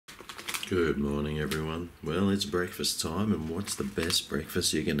Good morning, everyone. Well, it's breakfast time, and what's the best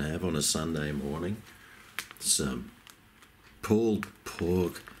breakfast you can have on a Sunday morning? Some pulled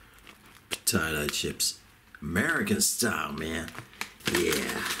pork potato chips. American style, man.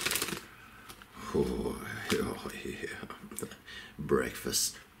 Yeah. Oh yeah.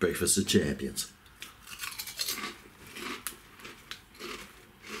 Breakfast of champions.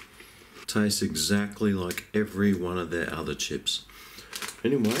 Tastes exactly like every one of their other chips.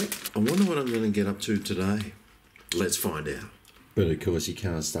 Anyway, I wonder what I'm going to get up to today. Let's find out. But of course you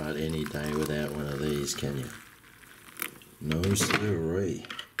can't start any day without one of these, can you? No siree.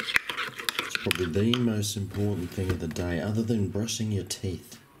 It's probably the most important thing of the day, other than brushing your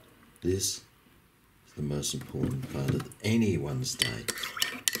teeth. This is the most important part of anyone's day.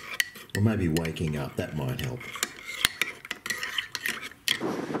 Or maybe waking up, that might help.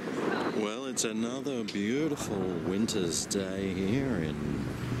 Well, it's another beautiful winter's day here in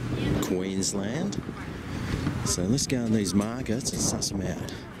Queensland. So let's go in these markets and suss them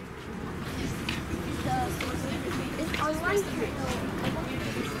out.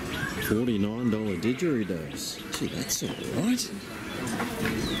 $49 didgeridoos. Gee, that's alright.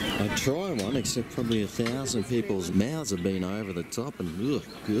 I'd try one, except probably 1,000 people's mouths have been over the top and ugh,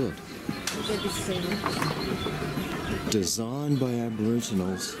 good. Designed by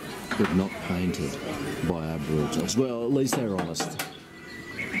Aboriginals, but not painted by Aboriginals. Well, at least they're honest.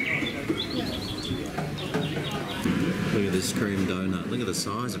 Look at this cream donut. Look at the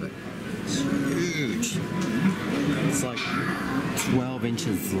size of it. It's huge. It's like 12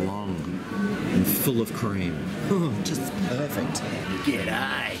 inches long and full of cream. Oh, just perfect.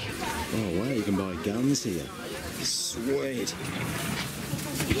 G'day. Oh wow, you can buy guns here. Sweet.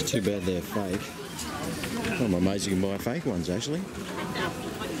 Too bad they're fake. I'm amazed you can buy fake ones, actually.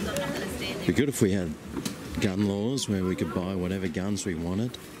 It'd be good if we had gun laws where we could buy whatever guns we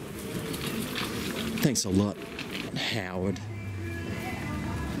wanted. Thanks a lot, Howard.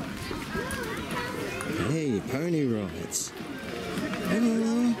 Hey, pony rides. I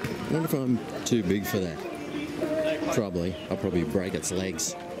wonder if I'm too big for that. Probably. I'll probably break its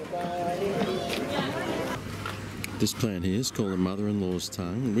legs. This plant here is called a mother-in-law's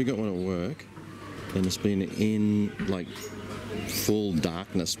tongue. We got one at work, and it's been in like full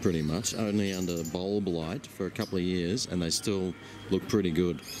darkness pretty much, only under bulb light for a couple of years, and they still look pretty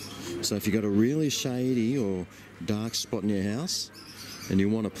good. So if you've got a really shady or dark spot in your house and you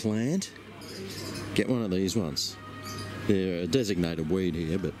want a plant, get one of these ones. They're a designated weed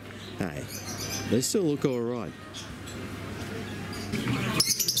here, but hey, they still look alright.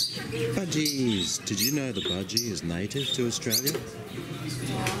 Budgies. Did you know the budgie is native to Australia?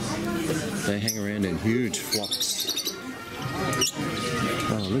 They hang around in huge flocks.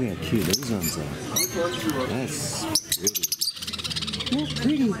 Oh, look how cute these ones are. That's pretty. You're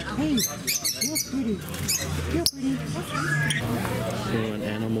pretty. Hey, you're pretty. You're pretty. So an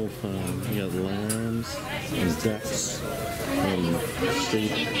animal farm. You got lambs and ducks and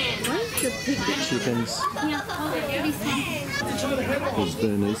sheep, chickens. There's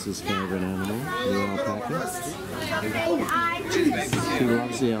Bernice's favourite animal, the alpaca. She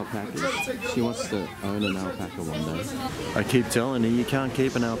loves the alpacas. She wants to own an alpaca one day. I keep telling her you can't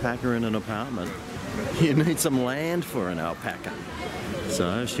keep an alpaca in an apartment. You need some land for an alpaca.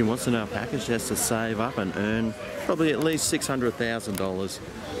 So if she wants an alpaca, she has to save up and earn probably at least $600,000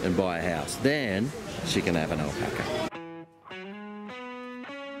 and buy a house. Then she can have an alpaca.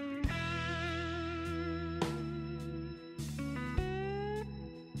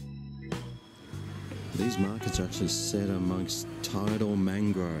 These markets are actually set amongst tidal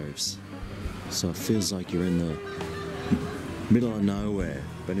mangroves, so it feels like you're in the middle of nowhere,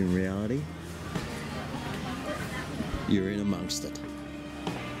 but in reality, you're in amongst it.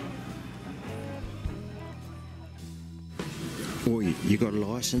 Oh, you got a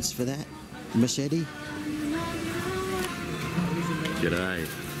license for that, machete? G'day,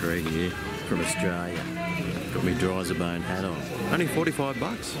 Greg here from Australia. Got me dry as a bone hat on. Only 45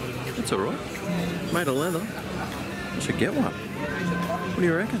 bucks. That's alright. Made of leather. I should get one. What do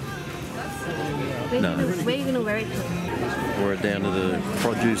you reckon? Where are you going to wear it to? Wear it down to the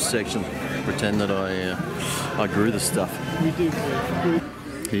produce section. Pretend that I grew the stuff. We do.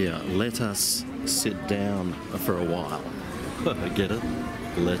 Here, let us sit down for a while. Get it?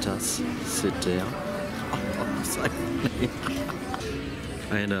 Let us sit down. Oh, so funny.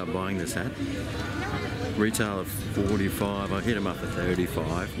 I ended up buying this hat. Retail of 45, I hit him up for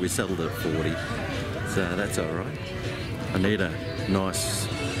 35. We settled at 40, so that's alright. I need a nice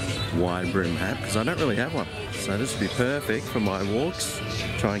wide brim hat because I don't really have one. So this would be perfect for my walks.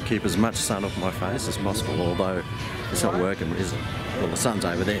 Try and keep as much sun off my face as possible, although it's not working, is it? Well, the sun's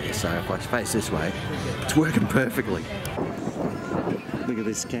over there, so if I face this way, it's working perfectly. Look at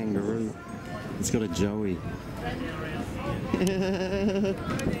this kangaroo. It's got a joey.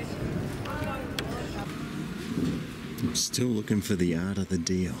 I'm still looking for the art of the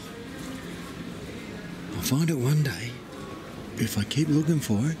deal. I'll find it one day. If I keep looking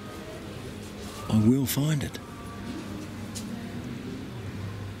for it, I will find it.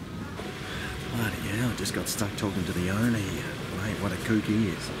 Bloody hell, I just got stuck talking to the owner here. Mate, what a kook he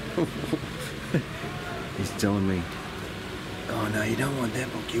is. He's telling me, oh no, you don't want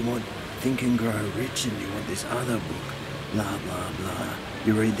that book, you want Think and Grow Rich, and you want this other book, blah, blah, blah.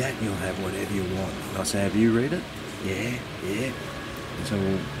 You read that and you'll have whatever you want. I say, have you read it? Yeah, yeah. So,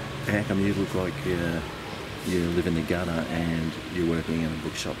 how come you look like you live in the gutter and you're working in a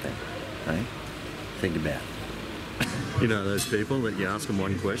bookshop then? Hey? Think about it. You know those people that you ask them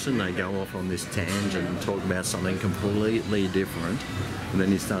one question, they go off on this tangent and talk about something completely different, and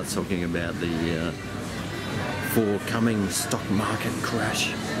then you start talking about the forthcoming stock market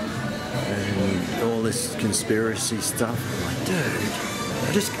crash and all this conspiracy stuff. I'm like, dude,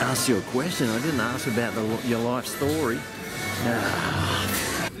 I just asked you a question. I didn't ask about your life story.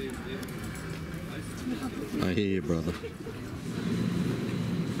 I hear you, brother.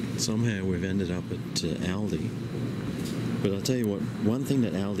 Somehow we've ended up at Aldi. But I'll tell you what, one thing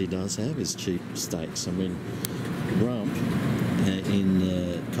that Aldi does have is cheap steaks. I mean, rump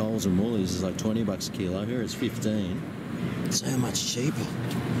in Coles and Woolies is like 20 bucks a kilo. Here it's 15. So much cheaper.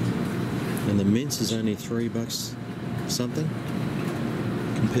 And the mince is only 3 bucks something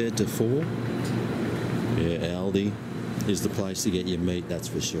compared to 4. Yeah, Aldi is the place to get your meat, that's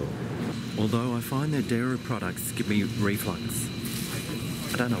for sure. Although I find their dairy products give me reflux.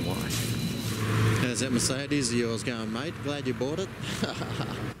 I don't know why. How's that Mercedes of yours going, mate? Glad you bought it?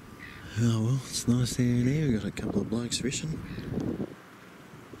 Oh well, it's nice down here. We've got a couple of blokes fishing.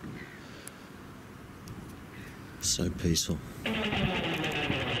 So peaceful.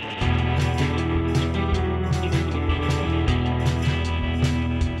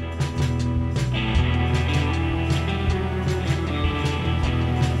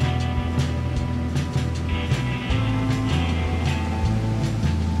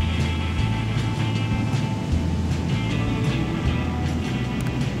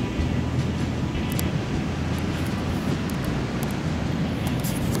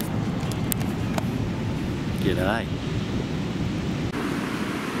 G'day.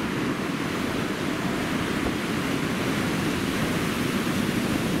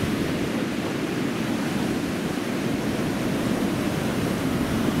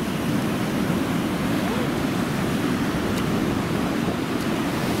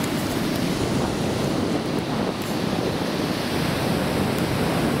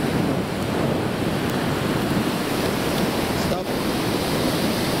 Stop.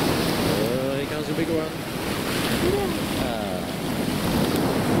 Here comes a bigger one.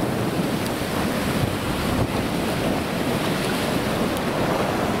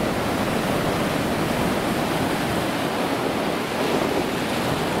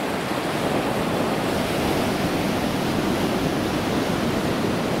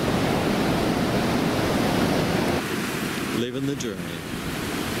 Living the dream.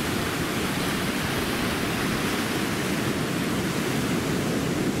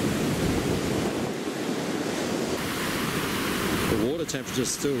 The water temperature is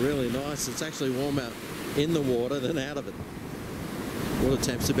still really nice. It's actually warmer in the water than out of it. Water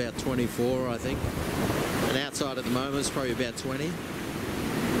temp's about 24, I think. And outside at the moment it's probably about 20.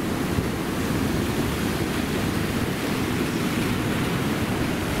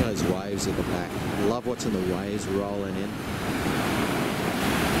 Those waves at the back. Love watching the waves rolling in.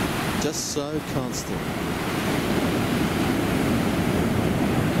 Just so constant.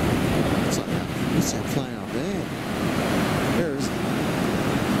 What's that plane up there? Where is it?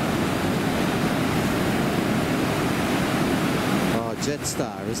 Oh,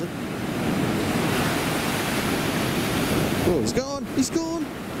 Jetstar, is it? Oh, he's gone! He's gone!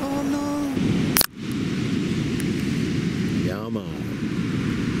 Oh no! Yama.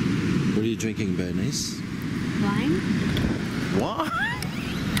 What are you drinking, Bernice? Wine? What?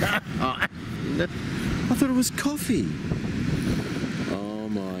 I thought it was coffee. Oh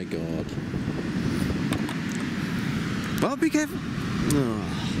my god. Oh, be careful. Oh.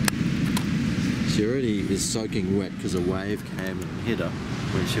 She already is soaking wet because a wave came and hit her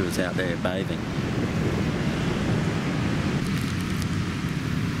when she was out there bathing.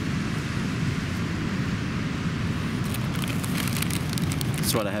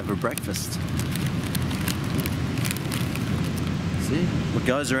 That's what I have for breakfast. See? What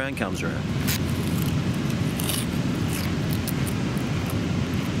goes around comes around.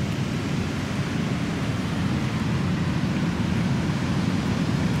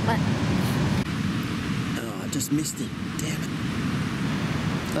 just missed him. Damn it.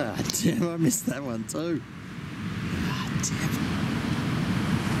 Ah, damn, I missed that one too. Ah, damn it.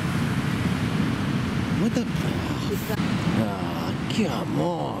 What the? Ah, come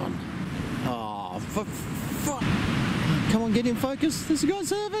on. Oh, for fuck. Come on, get in focus. There's a guy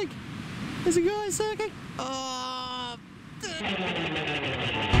surfing. There's a guy surfing. Oh.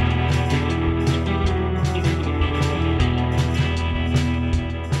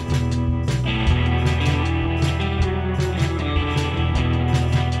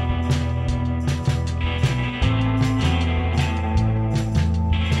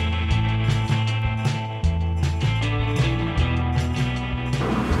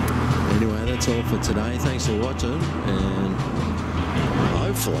 That's all for today. Thanks for watching, and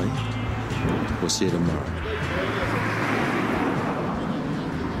hopefully we'll see you tomorrow.